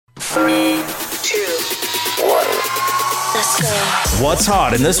3, 2, 1. Let's go. What's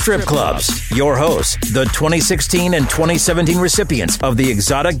hot in the strip clubs? Your hosts, the 2016 and 2017 recipients of the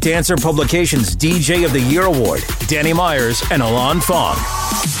Exotic Dancer Publications DJ of the Year Award, Danny Myers and Alon Fong.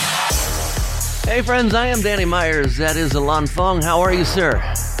 Hey friends, I am Danny Myers. That is Alon Fong. How are you, sir?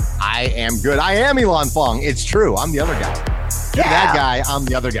 I am good. I am Alon Fong. It's true. I'm the other guy. You're that guy. I'm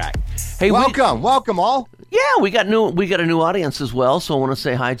the other guy. Hey, welcome all. Yeah, we got a new audience as well. So I want to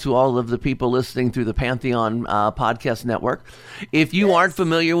say hi to all of the people listening through the Pantheon podcast network. If you aren't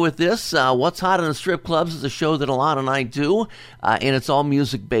familiar with this, What's Hot in the Strip Clubs is a show that Alon and I do, and it's all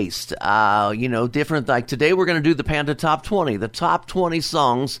music based. Different. Like today, we're going to do the Panda Top 20, the top 20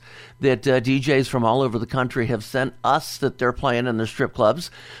 songs that DJs from all over the country have sent us that they're playing in their strip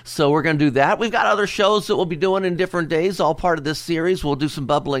clubs. So we're going to do that. We've got other shows that we'll be doing in different days, all part of this series. We'll do some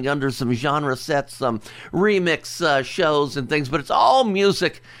bubbling under, some genre sets, some remix shows and things, but it's all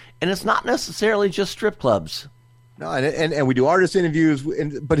music, and it's not necessarily just strip clubs. No, and we do artist interviews,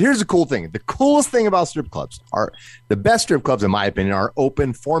 but here's the cool thing. The coolest thing about strip clubs are the best strip clubs, in my opinion, are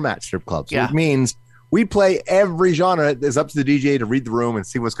open format strip clubs. Yeah. Which means we play every genre. It's up to the DJ to read the room and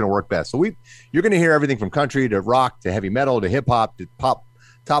see what's going to work best. So you're going to hear everything from country to rock to heavy metal to hip hop to pop,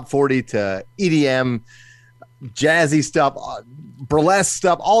 top 40 to EDM, jazzy stuff, burlesque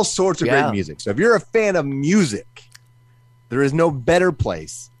stuff, all sorts of great music. So if you're a fan of music, there is no better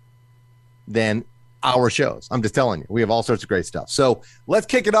place than our shows. I'm just telling you, we have all sorts of great stuff. So let's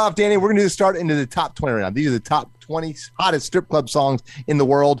kick it off, Danny. We're going to start into the top 20 right now. These are the top 20 hottest strip club songs in the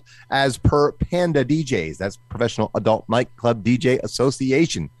world as per Panda DJs. That's Professional Adult Nightclub DJ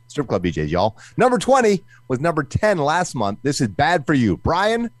Association. Strip club DJs, y'all. Number 20 was number 10 last month. This is Bad For You,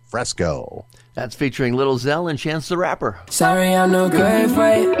 Brian Fresco. That's featuring Lil Zell and Chance the Rapper. Sorry, I'm no good for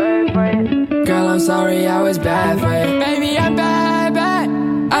it. Girl, I'm sorry, I was bad for it. Baby, I'm bad.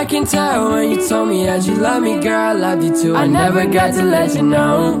 I can tell when you told me that you love me, girl, I love you too. I never got to let you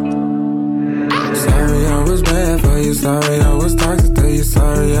know. Sorry, I was bad for you. Sorry, I was toxic to you.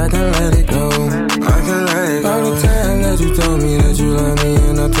 Sorry, I can't let it go. I can't let it go. All the time that you told me that you love me,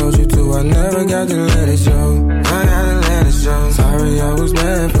 and I told you to, I never got to let it show. I gotta let it show. Sorry, I was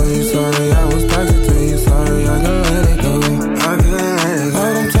bad for you. Sorry, I was toxic to you. Sorry, I can't let it go. I can't let it go.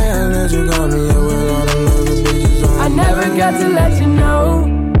 All the time that you got me, with all them other bitches on. I never got to let you know.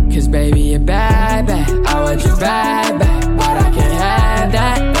 Cause baby, you're bad, bad. I want you bad, bad. But I can't have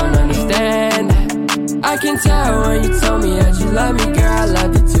that, don't understand that. I can tell when you told me that you love me, girl, I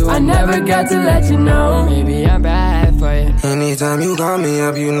love you too. I never got to let you know. Maybe I'm bad for you. Anytime you call me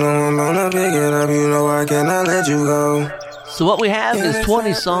up, you know I'm gonna pick it up. You know I cannot let you go. So what we have is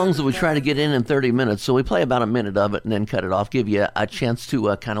 20 songs that we try to get in 30 minutes. So we play about a minute of it and then cut it off, give you a chance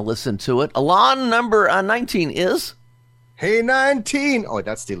to kind of listen to it. Alon, number 19 is... Hey, 19. Oh,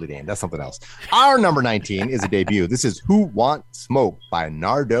 that's Steely Dan. That's something else. Our number 19 is a debut. This is Who Want Smoke by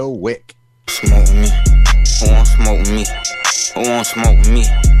Nardo Wick. Smoke me. Who want smoke with me? Who want smoke with me?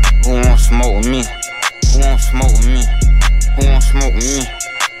 Who want smoke with me? Who want smoke with me? Who want smoke with me?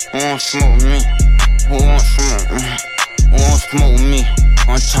 Who want smoke with me? Who want smoke with me? Who want smoke with me?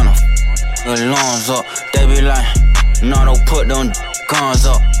 I'm tryna the lungs up. They be like, Nardo, put them guns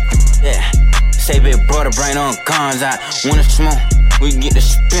up. Yeah. Say big brother, bring on guns out. When it's smoke, we get the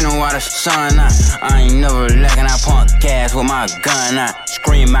spinning while the sun out. I ain't never lacking, I pump gas with my gun out.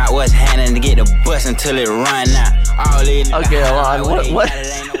 Scream out what's happening to get the bus until it run out. All these okay, Alon, what?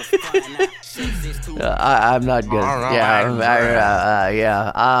 I'm not good. I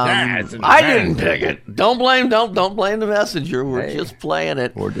didn't pick it. Don't blame the messenger. We're just playing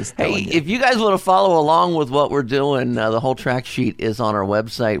it. We're just if you guys want to follow along with what we're doing, the whole track sheet is on our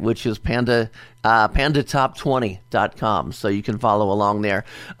website, which is pandatop20.com. So you can follow along there.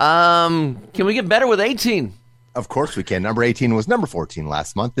 Can we get better with 18? Of course we can. Number 18 was number 14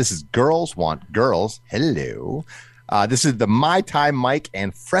 last month. This is Girls Want Girls. Hello. This is the My Time Mike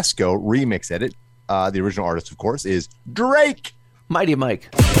and Fresco remix edit. The original artist, of course, is Drake. Mighty Mike.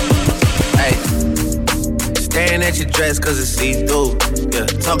 Hey, staring at your dress cause it's see-through. Yeah,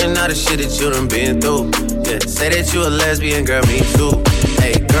 talking all the shit that you done been through. Yeah, say that you a lesbian, girl, me too.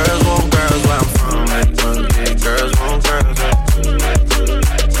 Hey, girls want girls where I'm from. Hey, girls want girls.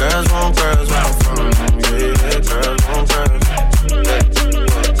 Girls want girls where I'm from. Yeah, girls want girls.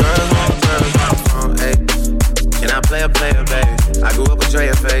 Girls want girls where I'm from. Hey, can I play a player, baby? I grew up with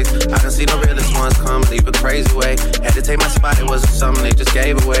Drea face. I can see the realest ones come, leave a crazy way. Had to take my spot, it wasn't something they just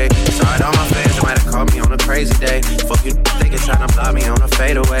gave away. Sorry to all my fans, they might have called me on a crazy day. Fuck you, thinking trying to block me on a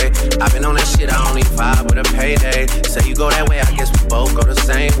fadeaway. I've been on that shit, I only vibe with a payday. Say you go that way, I guess we both go the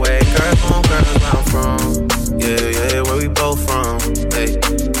same way. Girls on girls where I'm from. Yeah, where we both from. Hey,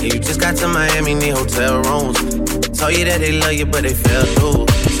 Yeah, you just got to Miami, need hotel rooms. Told you that they love you, but they fell through.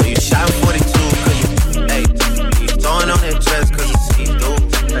 So you shot 42, cause you, hey, you throwing on that dress cause it's see-through.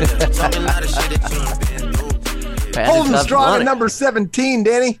 Talking all the shit that you done been through. Holding strong at number 17,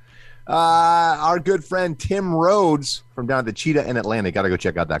 Danny. Our good friend Tim Rhodes from down at the Cheetah in Atlanta. Got to go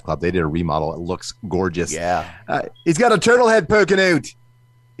check out that club. They did a remodel. It looks gorgeous. Yeah. He's got a turtle head poking out.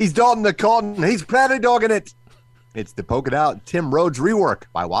 He's dotting the cotton. He's proudly dogging it. It's the Poke It Out Tim Rhodes rework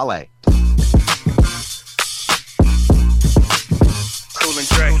by Wale. Cool and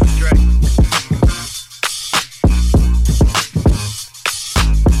Dre.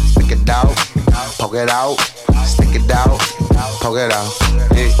 Stick it out, poke it out, stick it out, poke it out,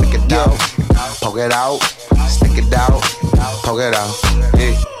 hey, stick it out, poke it out, stick it out, poke it out,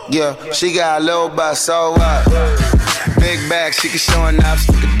 hey. Yeah, she got a little butt, so what? Big bag, she can showing up,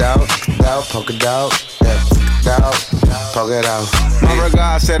 stick it out, poke it out, yeah, stick it out, poke it out. My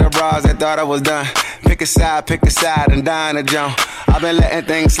regards to the bras that thought I was done. Pick a side, and die in a jump. I've been letting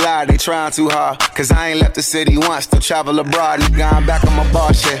things slide, they trying too hard. Cause I ain't left the city once, still travel abroad. Nigga, I'm back on my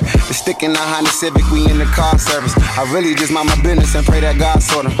bar shit. The stick in the Honda Civic, we in the car service. I really just mind my business and pray that God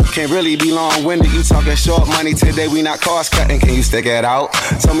sort them. Can't really be long-winded, you talking short money today, we not cost cutting. Can you stick it out?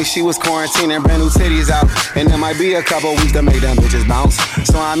 Told me she was quarantining, brand new titties out. And there might be a couple weeks to make them bitches bounce.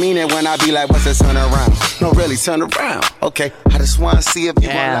 So I mean it when I be like, what's the turn around? No, really, turn around. Okay, I just wanna see if you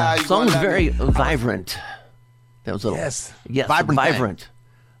gon' lie. Yeah, song's very vibrant. That was a little, Yes, vibrant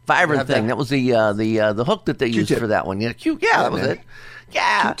thing. That was the hook that they used Q-tip. for that one. Yeah, cute. Yeah, that was man. it.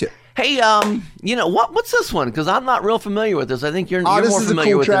 Yeah. Q-tip. Hey, you know what's this one? Because I'm not real familiar with this. I think you're this more is a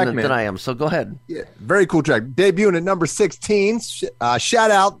familiar cool with track, it man. than I am. So go ahead. Yeah, very cool track. Debuting at number 16.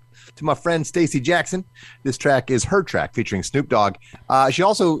 Shout out to my friend Stacey Jackson. This track is her track featuring Snoop Dogg. She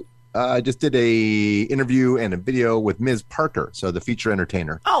also just did a interview and a video with Ms. Parker, so the feature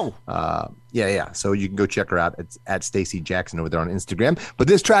entertainer. Oh. Yeah. So you can go check her out. It's at Stacey Jackson over there on Instagram. But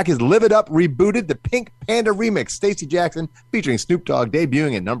this track is Live It Up Rebooted, the Pink Panda remix. Stacey Jackson featuring Snoop Dogg,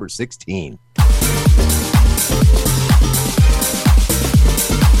 debuting at number 16.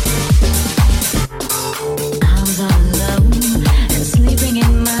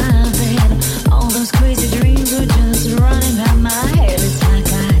 Crazy dreams were just running by my head. It's like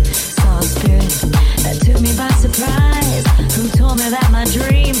I saw a spirit that took me by surprise. Who told me that my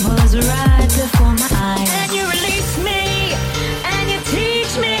dream was right before my eyes? And you release me, and you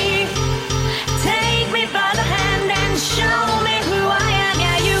teach me. Take me by the hand and show me who I am.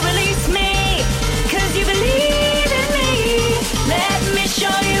 Yeah, you release me, 'cause you believe in me. Let me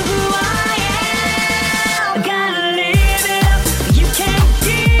show you who I am. Gotta live it up, you can't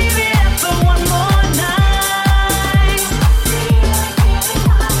give it up for one more.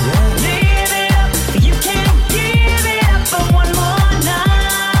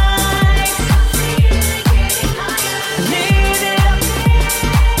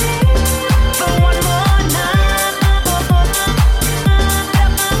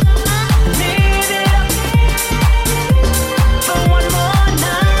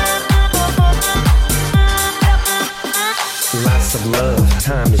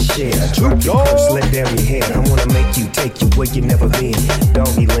 Time to share. Drop your purse, let down your hair. I wanna make you take you where you never been.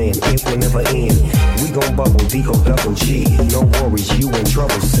 Doggy land, it will never end. We gon' bubble, Digo double G. No worries, you in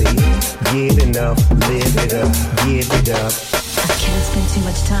trouble, see. Get enough, live it up, give it up. I can't spend too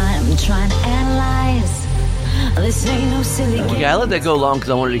much time trying to analyze. This ain't no silly game. Okay, I let that go long because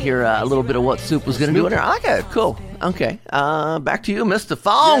I wanted to hear a little bit of what Soup was going to do in there. I like it. Cool. Okay. Back to you, Mr.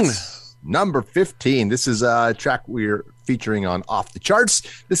 Fong. Yes. Number 15. This is a track we're featuring on Off the Charts.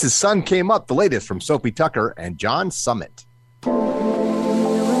 This is Sun Came Up, the latest from Sophie Tucker and John Summit. Suddenly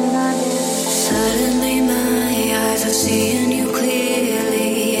my eyes are seeing you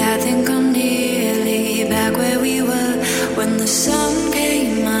clearly. I think I'm nearly back where we were when the sun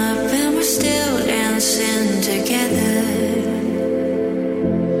came up and we're still dancing together.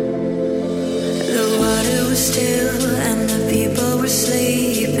 The water was still and the people were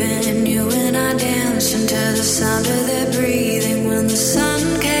sleeping. You and I danced into the sound of their breathing. When the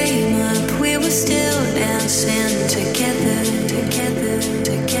sun came up, we were still dancing together, together,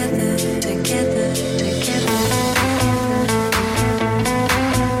 together, together, together.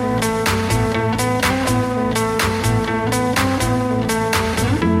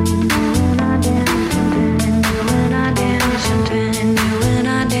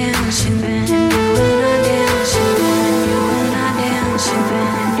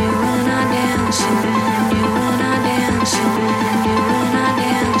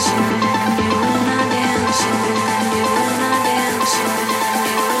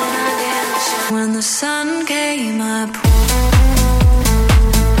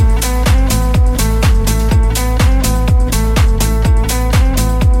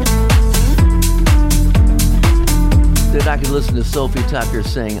 Sophie Tucker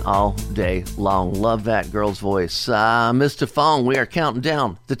sing all day long. Love that girl's voice. Mr. Fong, we are counting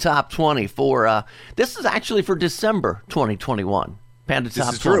down the top 20 for, this is actually for December 2021. Panda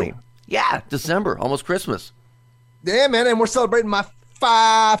Top 20. True. Yeah, December, almost Christmas. Yeah, man, and we're celebrating my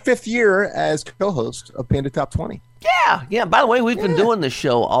fifth year as co-host of Panda Top 20. Yeah. By the way, we've been doing this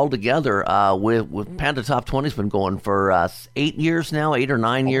show all together with Panda Top 20's been going for 8 years now, 8 or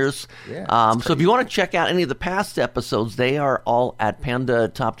 9 years. Yeah, so if you want to check out any of the past episodes, they are all at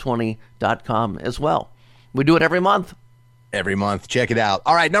pandatop20.com as well. We do it every month. Every month. Check it out.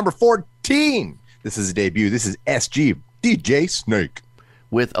 All right, number 14. This is a debut. This is SG, DJ Snake.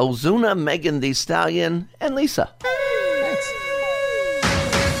 With Ozuna, Megan Thee Stallion, and Lisa. Thanks.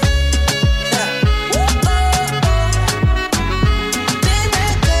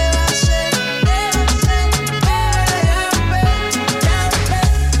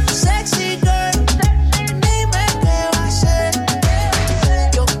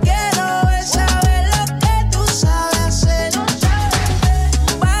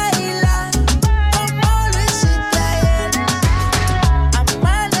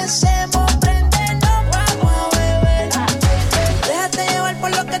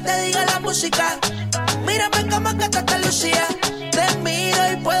 Mírame como que te lucía. Te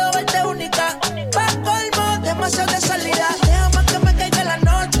miro y puedo verte única. Pa' colmo, demasiado de salida. Déjame que me caiga la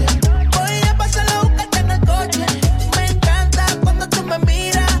noche. Voy a pasar a buscarte en el coche. Me encanta cuando tú me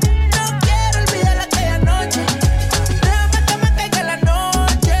miras. No quiero olvidar aquella noche. Déjame que me caiga la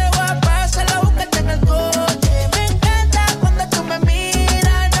noche. Voy a pasar a buscarte en el coche. Me encanta cuando tú me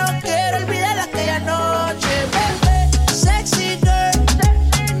miras. No quiero olvidar aquella noche. Baby, sexy girl.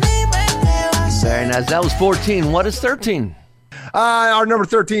 Very nice. That was 14. What is 13? Our number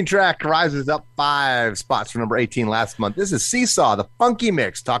 13 track rises up 5 spots from number 18 last month. This is Seesaw, the funky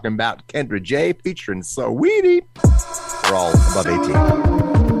mix, talking about Kendra J featuring Saweetie. We're all above 18.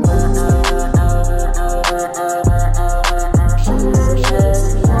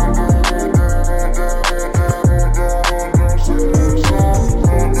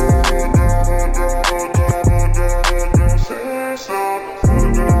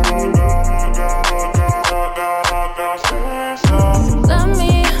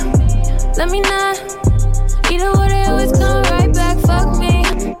 Let me not. Either way, they always come right back. Fuck me.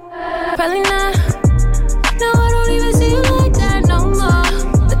 Probably not. No, I don't even see you like that no more.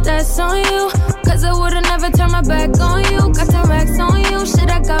 But that's on you. Cause I would've never turned my back on you. Got some racks on you.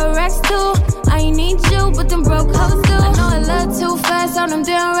 Shit, I got racks too. I ain't need you, but them broke hoes do. I know I love too fast on them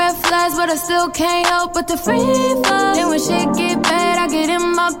damn red flags, but I still can't help but to free fall. Then when shit get bad, I get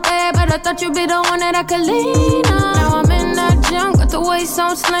in my bed. But I thought you'd be the one that I could lean on. Now I'm in that gym, got the waist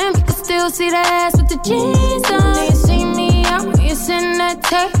on slim. You can still see the ass with the jeans on. Then you see me out when you send that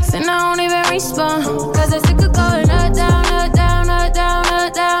text, and I don't even respond. Cause I sick of going up, down, up, down, up, down,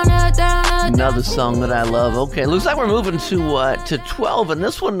 up, down, up, down, up. Another song that I love. Okay, looks like we're moving to 12, and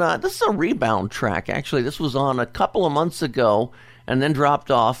this one, this is a rebound track, actually. This was on a couple of months ago, and then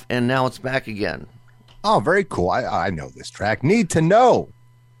dropped off, and now it's back again. Oh, very cool. I know this track. Need to Know.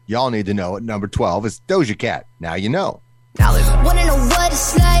 Y'all need to know at number 12 is Doja Cat. Now you know. Wanna know what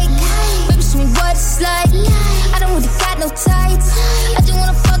it's like? Baby, show me what it's like. I don't really got no tights. I just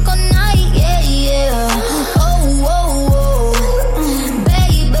wanna fuck all night. Yeah. Oh, oh, oh.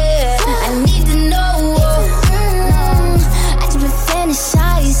 Baby, I need to know. I just been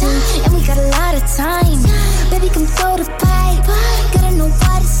fantasizing, and we got a lot of time. Baby, come throw the pipe. Gotta know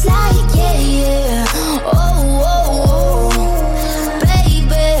what it's like. Yeah. Oh, oh, oh.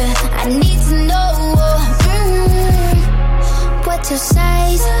 Baby, I need to know. What's your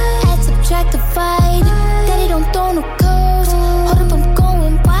size? Add, subtract, divide. Daddy don't throw no curves. Hold up, I'm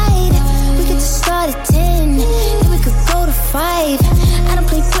going wide. We could just start at 10, then we could go to 5. I don't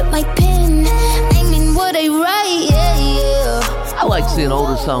play with my pen. I mean what I write, yeah. I like seeing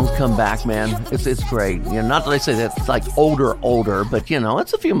older songs come back, man. It's great. You know, not that I say that it's like older, but you know,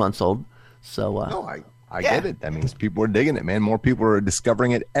 it's a few months old. So no, I get it. That means people are digging it, man. More people are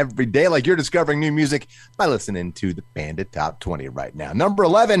discovering it every day, like you're discovering new music by listening to the Panda Top 20 right now. Number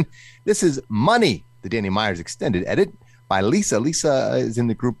 11, this is Money, the Danny Myers extended edit by Lisa. Lisa is in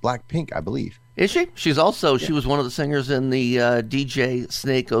the group Blackpink, I believe. Is she? She's also, she was one of the singers in the DJ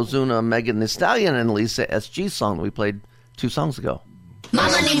Snake, Ozuna, Megan Thee Stallion, and Lisa SG song that we played 2 songs ago. My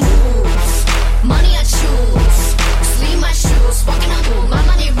money moves, money I choose. Sleep my shoes, walking on move. My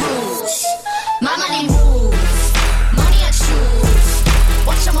money rules, my money moves, money I choose.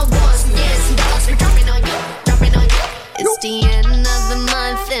 Watch all my wars and years and dollars be dropping on you, dropping on you. It's the end of the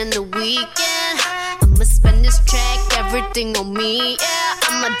month and the weekend. I'ma spend this track, everything on me, yeah.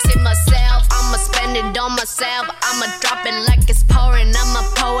 I'ma tip myself, I'ma spend it on myself. I'ma drop it like it's pouring, I'ma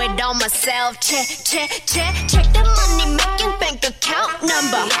pour it on myself. Check the money making bank account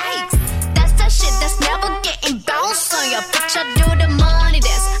number. Yikes, that's that shit that's never getting bounced on your bitch. I do the money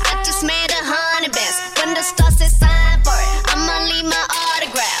dance, I just made 100 bands. When the stars say sign for it, I'ma leave my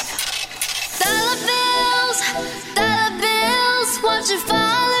autograph. Dollar bills, watch it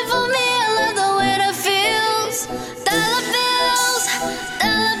falling for me. I love the way that feels. Dollar bills,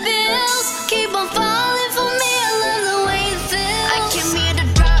 keep on falling for me. I love the way it feels. I came here to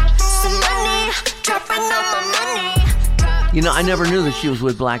drop some money, dropping all my money. You know, I never knew that she was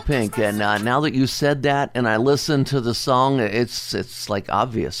with Blackpink, and now that you said that, and I listened to the song, it's like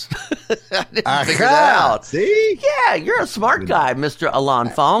obvious. I didn't figure that out. See? Yeah, you're a smart guy, Mr. Alan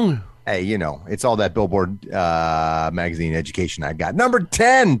Fong. Hey, you know, it's all that Billboard magazine education I got. Number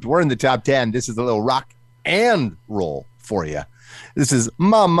 10. We're in the top 10. This is a little rock and roll for you. This is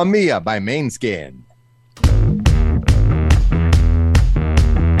Mamma Mia by Mainskin.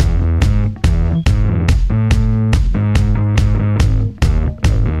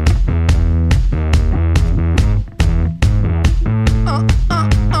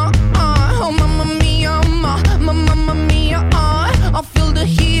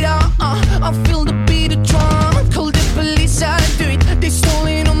 I feel the beat of drum. Call the police, I do it. They stole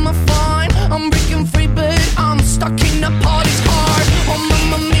it on my phone. I'm breaking free, but I'm stuck in the party's heart. Oh,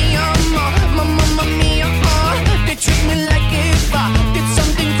 mamma mia, mamma mia. They treat me like if I did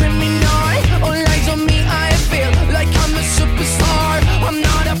something criminal. All eyes on me, I feel like I'm a superstar. I'm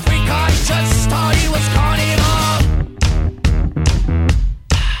not a freak, I just thought it was carnival.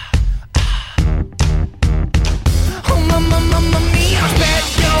 Oh, mamma mia, bet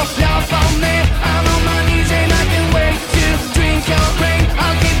your love on me. I'm on my knees and I can wait to drink your rain.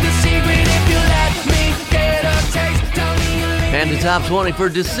 I'll keep the secret if you let me get a taste. Tell me you leave. And the top 20 for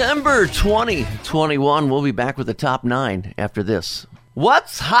December 2021. We'll be back with the top 9 after this.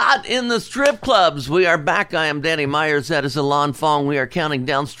 What's hot in the strip clubs? We are back. I am Danny Myers. That is Alan Fong. We are counting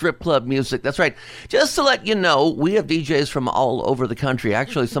down strip club music. That's right. Just to let you know, we have DJs from all over the country,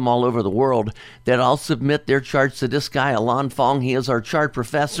 actually some all over the world, that all submit their charts to this guy, Alan Fong. He is our chart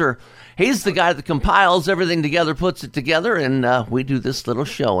professor. He's the guy that compiles everything together, puts it together, and we do this little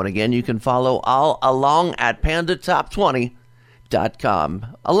show. And again, you can follow all along at pandatop20.com.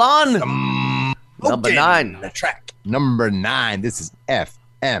 Alan, number 9. The track. Number 9. This is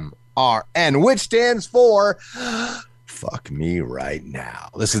FMRN, which stands for Fuck Me Right Now.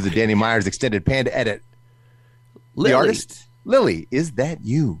 This is the Danny Myers extended Panda edit. Lily. The artist, Lily, Is That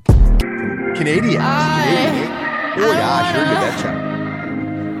You? Canadian. Oh, yeah, I sure did that show.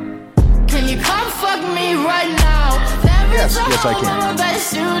 Can you come fuck me right now? Yes, I can. But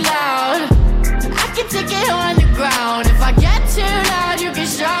it's too loud. I can take it on the ground. If I get too loud, you can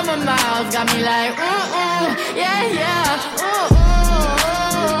shut my mouth. Got me like, yeah,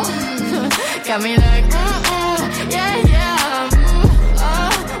 got me like, yeah,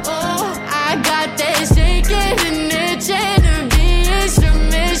 I got this shaking and itching to be a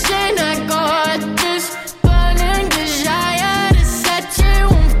submission. I got this burning desire to set you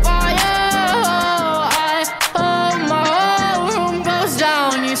on fire. My whole room goes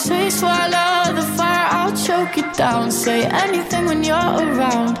down. You say swallow the fire, I'll choke it down. Say anything when you're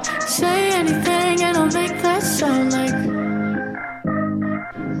around. Say anything and I'll make that sound like.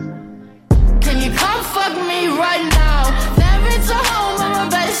 Can you come fuck me right now? There is a home but my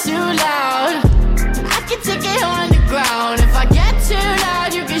bed's too loud. I can take it on the ground. If I get too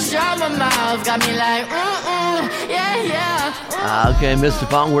loud, you can shut my mouth. Got me like, yeah. Okay, Mr.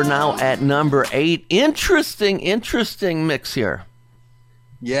 Fong, we're now at number 8. Interesting mix here.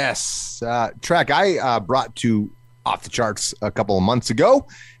 Yes. Track I brought to off the charts a couple of months ago.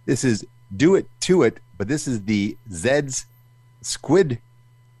 This is Do It To It, but this is the Zed's Squid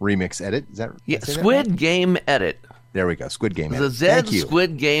remix edit. Is that Squid right? Game edit. There we go. Squid Game edit. The Zed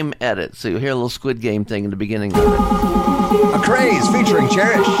Squid Game edit. So you hear a little Squid Game thing in the beginning of it. A Craze featuring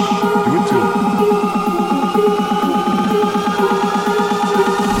Cherish. Do It To It.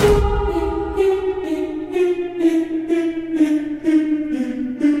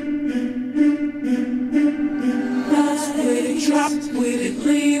 Drop with it,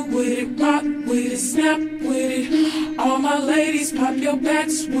 lean with it, rock with it, snap with it. All my ladies, pop your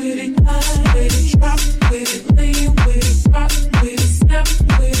backs with it. With it, drop with it, lean with it, rock with it, snap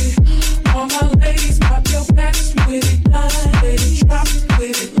with it. All my ladies, pop your backs with it. With it, drop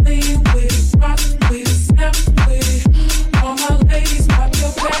with it, lean with it, rock with it, snap with it. All my ladies, pop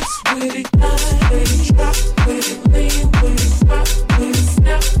your backs with it. With it, drop with it, lean with it, rock with it,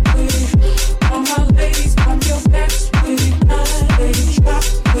 snap with it. All my ladies, pop your backs with it. With it, drop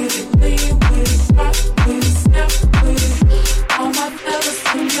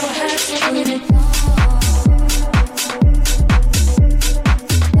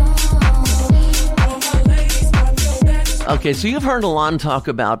Okay, so you've heard Alon talk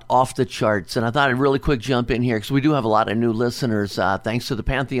about Off the Charts, and I thought I'd really quick jump in here because we do have a lot of new listeners thanks to the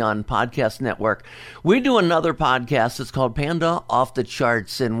Pantheon Podcast Network. We do another podcast that's called Panda Off the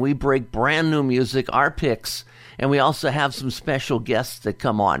Charts, and we break brand new music, our picks, and we also have some special guests that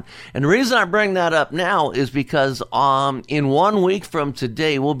come on. And the reason I bring that up now is because in 1 week from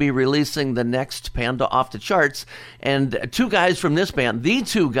today, we'll be releasing the next Panda Off the Charts, and two guys from this band, the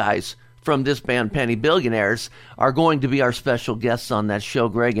two guys from this band, Penny Billionaires, are going to be our special guests on that show,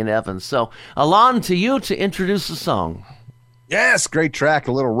 Greg and Evan. So, Alon, to you to introduce the song. Yes, great track,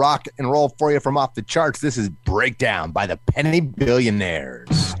 a little rock and roll for you from Off the Charts. This is Breakdown by the Penny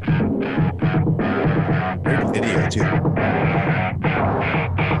Billionaires. Great video, too.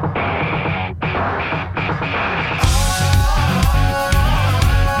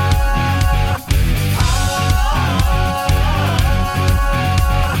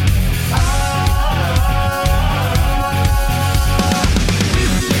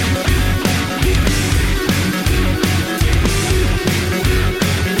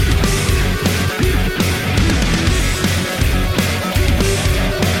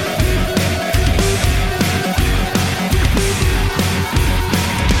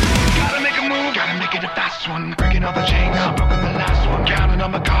 Breaking all the chains, broken the last one. Counting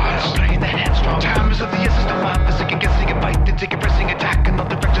on my cards, playing the hand strong. Time is of the essence, no mind for second guessing and fighting, taking pressing attack, and all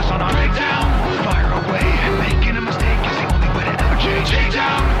the directions on our way down. Fire away, making a mistake is the only way to ever change. Take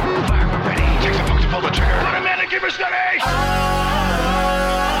down, fire already, takes a focus to pull the trigger. Automatic, give her steady.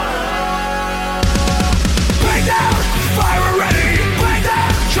 Break down, fire already, break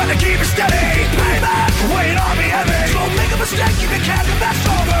down, trying to keep it steady. Payback, weighing on me heavy. Don't make a mistake, you can count the best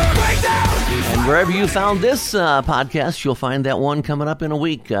over. Break down. And wherever you found this podcast, you'll find that one coming up in a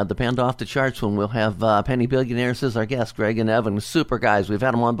week, the Panda Off the Charts one. We'll have Penny Billionaires as our guest, Greg and Evan. Super guys. We've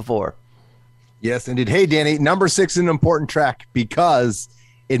had them on before. Yes, indeed. Hey, Danny, number 6 is an important track because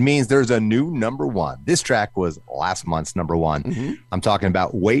it means there's a new number 1. This track was last month's number 1. Mm-hmm. I'm talking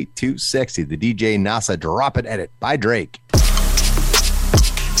about Way Too Sexy, the DJ NASA Drop It Edit by Drake.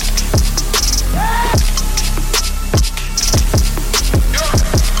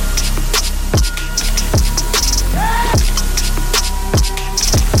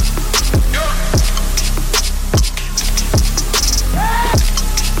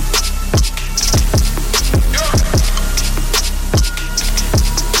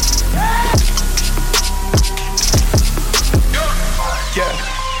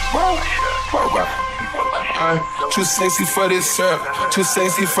 Too sexy for this syrup, too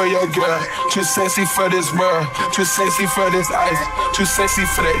sexy for your girl, too sexy for this world, too sexy for this ice, too sexy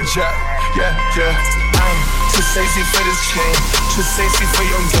for that jet, yeah. I'm too sexy for this chain, too sexy for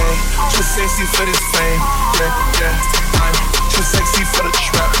your game, too sexy for this fame, yeah. I'm too sexy for the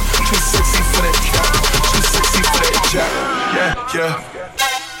trap, too sexy for that cap, too sexy for that jet, yeah.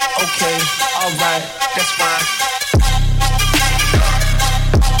 Okay, alright, that's fine.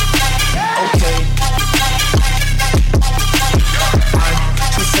 Okay.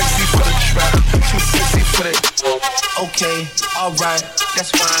 Okay, all right,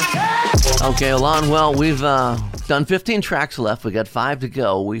 that's fine. Okay, Alon, well, we've done 15 tracks left. We got 5 to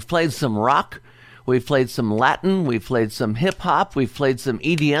go. We've played some rock. We've played some Latin. We've played some hip-hop. We've played some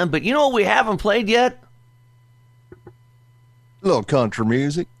EDM. But you know what we haven't played yet? A little country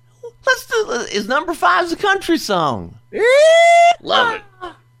music. Let's do is number 5's a country song. Love it.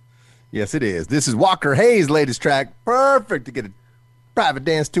 Yes, it is. This is Walker Hayes' latest track. Perfect to get a private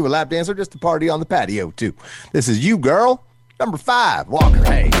dance to, a lap dance, or just a party on the patio, too. This is You Girl, number 5, Walker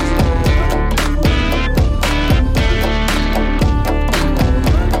Hayes.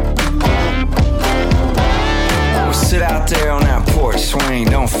 We sit out there on that porch swing,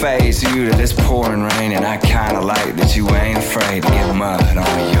 don't faze you to this pouring rain, and I kinda like that you ain't afraid to get mud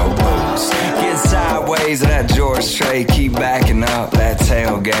on your boots. Get sideways of that George Strait, keep backing up that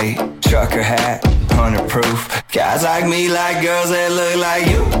tailgate, trucker hat, 100 proof. Guys like me like girls that look like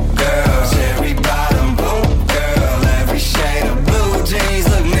you. Girls, every bottom boom. Girl, every shade of blue jeans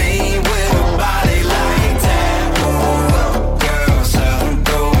look mean with a body like that. Ooh, girl, southern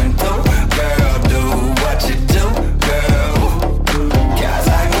through and through. Girl, do what you do. Girl, guys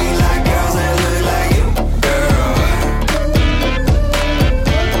like me like girls that look like you. Girl.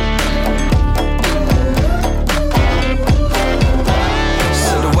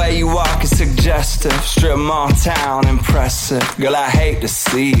 So the way you walk is suggestive, strip mall town impressive. Girl, I hate to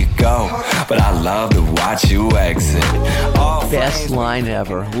see you go, but I love to watch you exit. Best line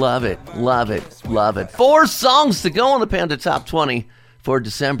ever. Love it, love it, love it. 4 songs to go on the Panda Top 20 for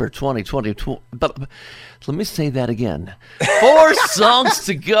December 2022. But let me say that again. 4 songs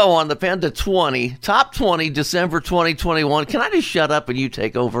to go on the Panda 20, Top 20, December 2021. Can I just shut up and you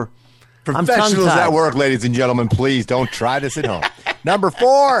take over? Professionals at work, ladies and gentlemen, please don't try this at home. Number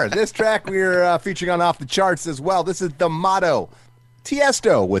 4, this track we're featuring on Off the Charts as well. This is The Motto,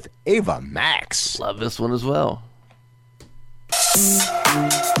 Tiesto with Ava Max. Love this one as well. This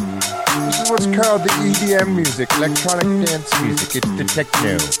is what's called the EDM music, electronic dance music. It's the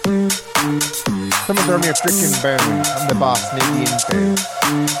techno. Someone throw me a freaking bone. I'm the boss, Nadine Fair.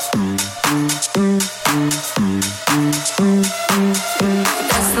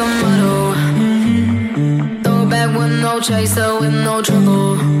 That's the motto. Throw it back with no chaser, with no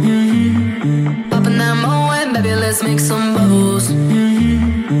trouble. Popping that Moet, baby, let's make some bubbles.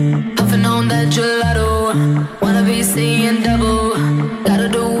 Puffing on that gelato. Wanna be seeing double. Gotta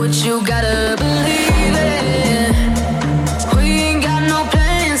do what you gotta believe it. We ain't got no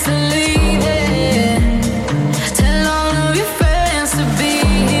plans to leave it. Tell all of your friends to be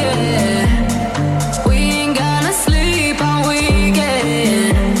here. We ain't gonna sleep all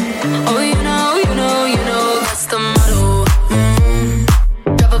weekend. Oh, you know, that's the motto.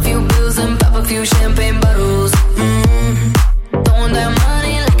 Drop a few bills and pop a few champagne bottles. Throwing that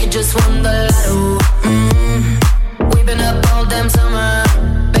money like you just won the lotto. We've been up all damn summer,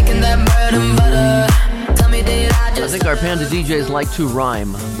 making that bread and butter. Tell me, did I just... I think our Panda DJs like to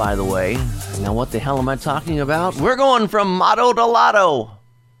rhyme, by the way. Now, what the hell am I talking about? We're going from motto to lotto.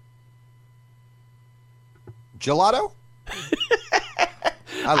 Gelato?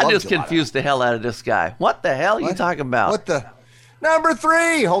 I just confused the hell out of this guy. What the hell are you talking about? What the? Number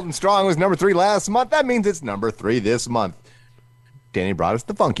 3. Holding Strong was number 3 last month. That means it's number 3 this month. Danny brought us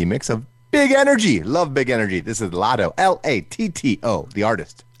the funky mix of Big Energy. Love Big Energy. This is Lotto. Latto, the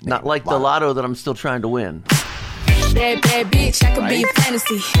artist. Not like the lotto that I'm still trying to win. That bitch, I could be a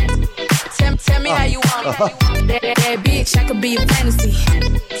fantasy. Tell me how you want me. That bitch, I could be a fantasy.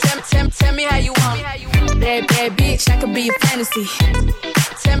 Tell me how you want me. That bitch, I could be a fantasy.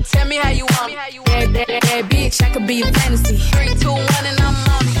 Tell me how you want me. That bitch, I could be a fantasy. 3, 2, 1, and I'm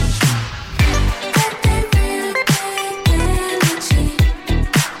on it.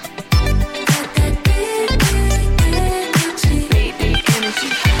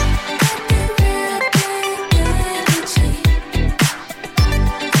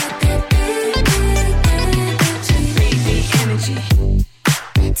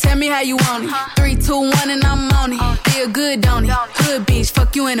 Tell me how you want it. 3, 2, 1, and I'm on it. Feel good, don't it? Good bitch,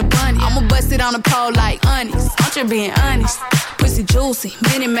 fuck you in a bunny. I'ma bust it on the pole like honest. I'm just being honest. Pussy juicy,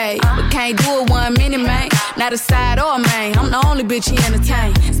 mini made, but can't do it 1 minute, man. Not a side or a main. I'm the only bitch he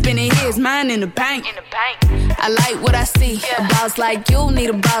entertain. Spending his mind in the bank. I like what I see. A boss like you need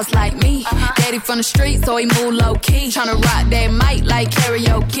a boss like me. Daddy from the street, so he move low key. Tryna rock that mic like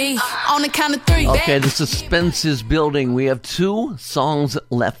karaoke. On the count of 3. Okay, the suspense is building. We have 2 songs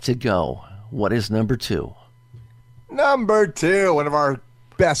left to go. What is number 2? Number 2, one of our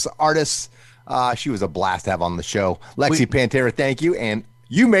best artists. She was a blast to have on the show. Lexi Pantera, thank you. And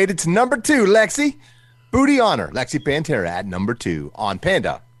you made it to number 2, Lexi. Booty Honor, Lexi Pantera at number 2 on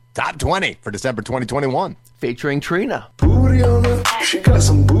Panda Top 20 for December 2021. Featuring Trina. Booty on her, she got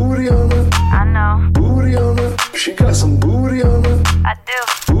some booty on her. I know. Booty on her, she got some booty on her. I do.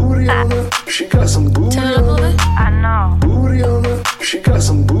 Booty on her, she got some booty on her. I know. Booty on her, she got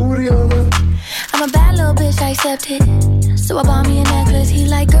some booty on her. I'm a bad little bitch, I accept it. So I bought me a necklace. He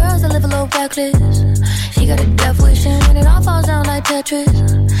like girls that live a little reckless. He got a death wish and when it all falls down like Tetris.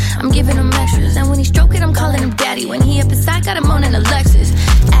 I'm giving him extras. And when he stroke it, I'm calling him daddy. When he up inside, got him on in a Lexus.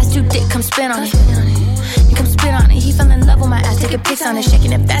 Ass too thick, come spin on it. You come spit on it. He fell in love with my ass, taking pics on it.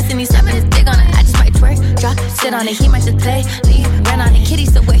 Shaking it fast and he's slapping his dick on it. I just might twerk, drop, sit on it. He might just play, leave, run on it. Kitty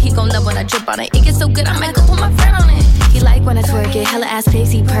so wet, he gon' love when I drip on it. It gets so good, I might go put my friend on it. He like when I twerk it, hella ass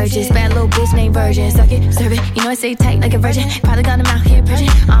pics he purchased. Bad little bitch named Virgin, suck it, serve it. You know I stay tight like a virgin. Probably got him out here purging.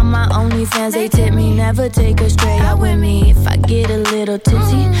 On my OnlyFans, they tip me, never take a stray out with me. If I get a little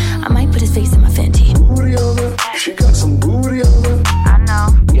tipsy, I might put his face in my Fenty. Booty on her, she got some booty on her. I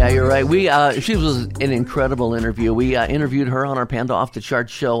know. Yeah, you're right. She was an incredible interview. We interviewed her on our Panda Off the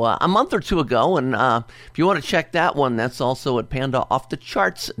Charts show a month or 2 ago, and if you want to check that one, that's also at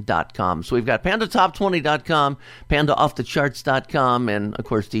pandaoffthecharts.com. So we've got pandatop20.com, pandaoffthecharts.com, and of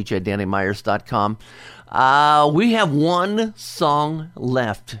course DJDannyMyers.com. We have 1 song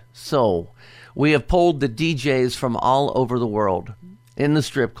left, so we have polled the DJs from all over the world in the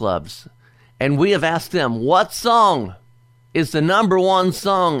strip clubs, and we have asked them, what song is the number 1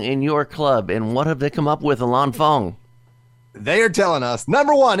 song in your club, and what have they come up with, Alon Fong? They are telling us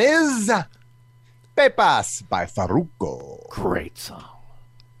number 1 is Pepas by Farruko. Great song.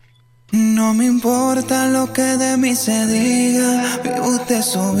 No me importa lo que de mí se diga, vive usted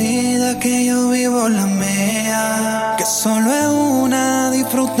su vida, que yo vivo la mía. Que solo es una,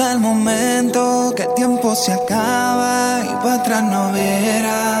 disfruta el momento, que el tiempo se acaba y para atrás no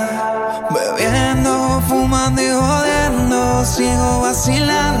viera. Bebiendo, fumando y jodiendo, sigo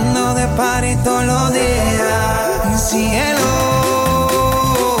vacilando de party todos los días. Cielo.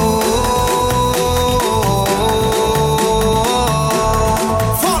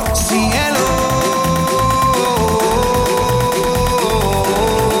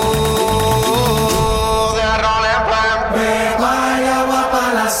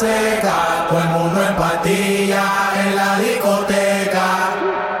 Seca, todo el mundo en patilla en la discoteca.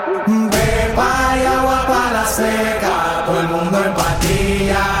 Pepa y agua para la seca, todo el mundo en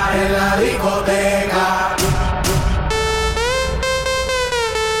patilla en la discoteca.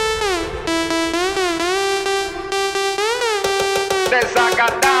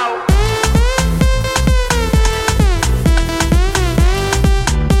 Desacatao.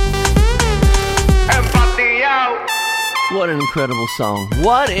 Empatillao. What an incredible song.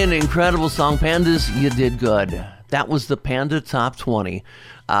 What an incredible song. Pandas, you did good. That was the Panda Top 20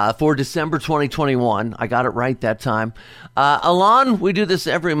 for December 2021. I got it right that time. Alon, we do this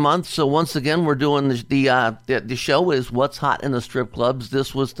every month. So once again, we're doing the show is What's Hot in the Strip Clubs.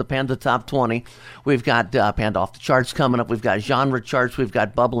 This was the Panda Top 20. We've got Panda Off the Charts coming up. We've got genre charts. We've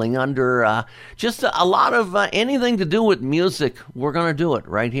got Bubbling Under. Just a lot of anything to do with music. We're going to do it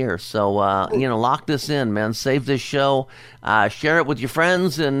right here. So, lock this in, man. Save this show. Share it with your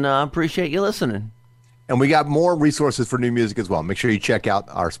friends, and appreciate you listening. And we got more resources for new music as well. Make sure you check out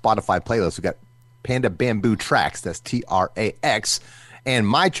our Spotify playlist. We got Panda Bamboo Tracks. That's TRAX. And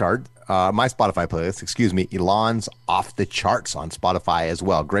my Spotify playlist, Elon's Off the Charts on Spotify as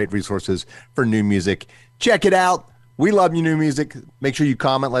well. Great resources for new music. Check it out. We love your new music. Make sure you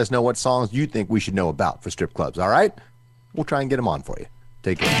comment. Let us know what songs you think we should know about for strip clubs. All right? We'll try and get them on for you.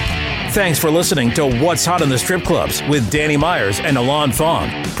 Take care. Thanks for listening to What's Hot in the Strip Clubs with Danny Myers and Alon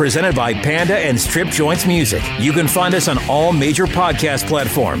Fong. Presented by Panda and Strip Joints Music. You can find us on all major podcast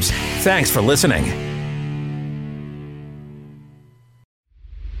platforms. Thanks for listening.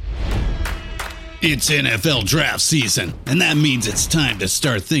 It's NFL draft season, and that means it's time to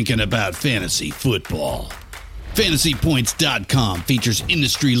start thinking about fantasy football. FantasyPoints.com features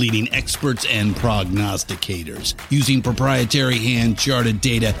industry-leading experts and prognosticators using proprietary hand-charted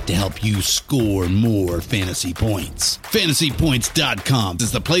data to help you score more fantasy points. FantasyPoints.com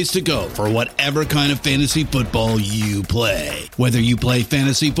is the place to go for whatever kind of fantasy football you play. Whether you play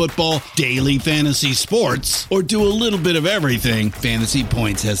fantasy football, daily fantasy sports, or do a little bit of everything, Fantasy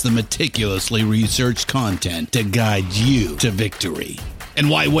Points has the meticulously researched content to guide you to victory. And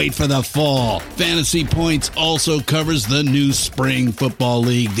why wait for the fall? Fantasy Points also covers the new spring football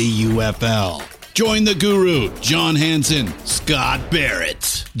league, the UFL. Join the guru, John Hansen, Scott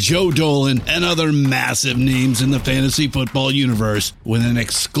Barrett, Joe Dolan, and other massive names in the fantasy football universe with an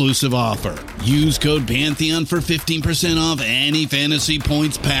exclusive offer. Use code Pantheon for 15% off any Fantasy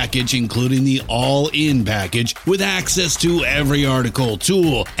Points package, including the all-in package, with access to every article,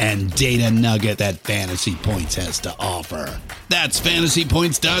 tool, and data nugget that Fantasy Points has to offer. That's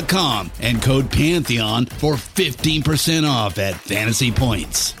FantasyPoints.com and code Pantheon for 15% off at Fantasy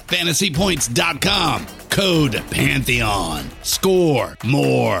Points. FantasyPoints.com, code Pantheon. Score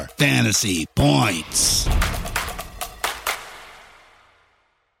more fantasy points.